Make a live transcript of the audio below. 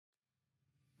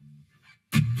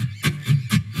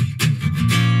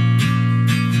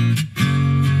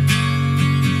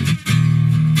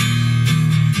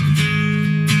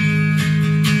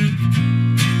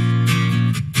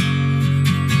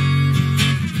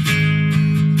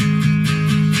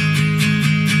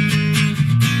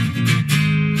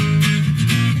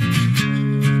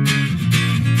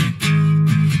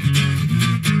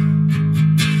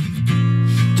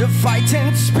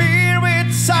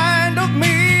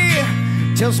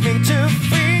tells me to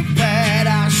think that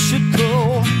I should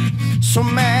go. So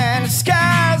many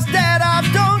skies that I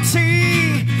don't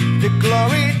see. The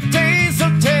glory days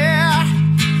are there,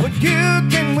 but you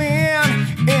can win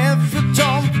if you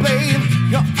don't play.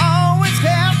 You always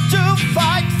have to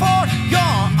fight for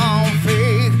your own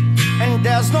faith, and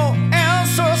there's no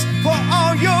answers for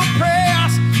all your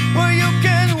prayers, but you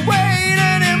can wait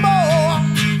anymore.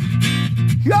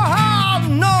 Your heart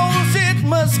knows it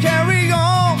must carry on.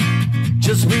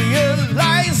 Just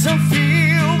realize and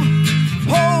feel.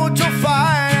 Hold your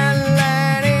fire and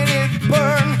let it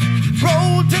burn.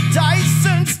 Roll the dice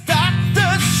and start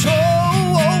the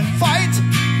show. Fight,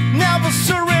 never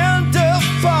surrender.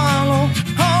 Follow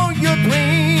all your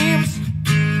dreams.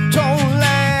 Don't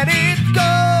let it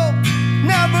go.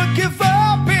 Never give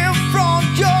up in front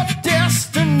of your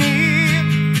destiny.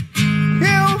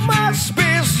 You must be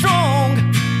strong.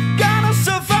 Gotta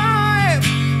survive.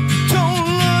 Don't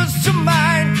lose your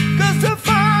mind, 'cause the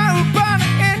fire will burn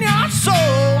in your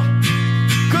soul.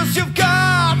 'Cause you've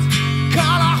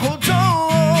gotta hold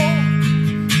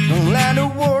on. Don't let the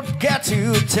world get you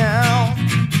down.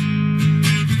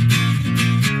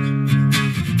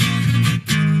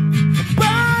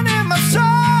 Burn in my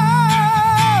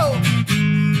soul.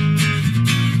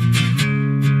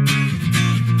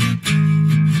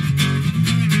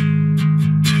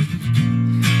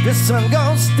 The sun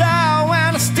goes down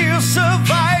and I still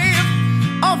survive.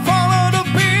 I'll follow the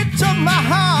beat of my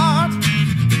heart.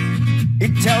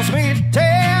 It tells me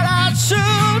that I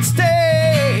should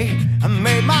stay. I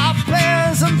made my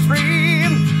plans and free.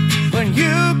 But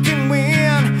you can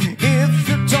win if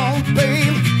you don't play.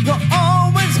 You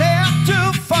always have to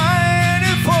fight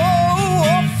it for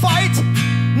a fight.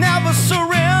 Never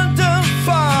surrender.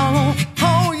 Follow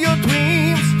all your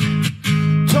dreams.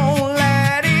 Don't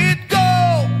let it go.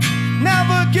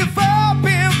 Never give up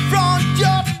in front of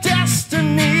your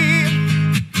destiny.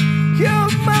 You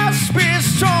must be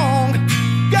strong.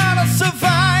 Gotta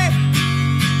survive.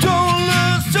 Don't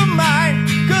lose your mind,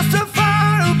 'cause the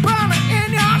fire will burn in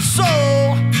your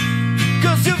soul.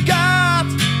 'Cause you've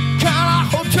gotta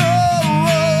hold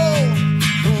on.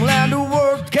 Don't let the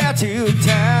world get you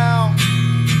down.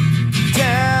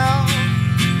 Down.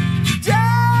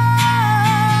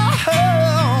 Down.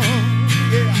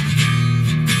 Yeah.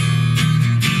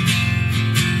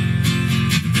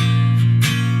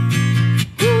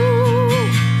 Ooh.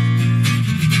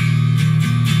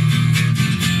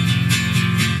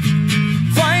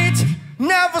 Fight,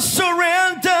 never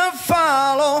surrender,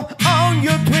 follow all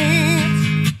your dreams.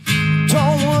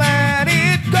 Don't let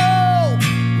it go.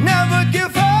 Never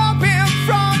give up in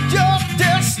front of your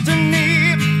destiny.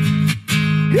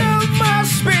 You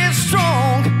must be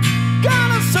strong.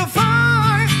 Gotta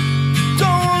survive.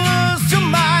 Don't lose your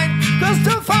mind, 'cause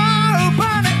the fire will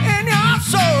burn in your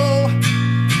soul.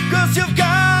 'Cause you've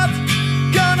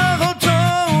gotta hold on.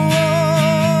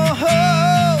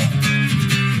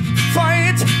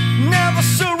 Fight, never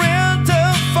surrender.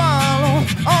 Follow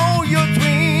all your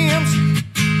dreams.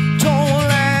 Don't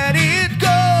let it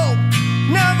go.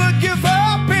 Never give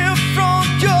up in front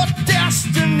of your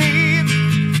destiny.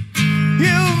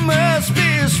 You must be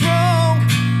strong.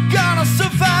 Gotta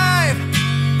survive.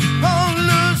 Don't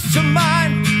lose your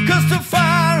mind, 'cause the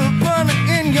fire will burn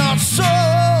in your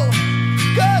soul.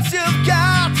 'Cause you've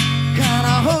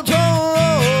gotta hold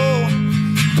on.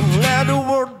 Don't let the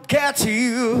world get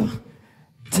you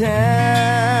down.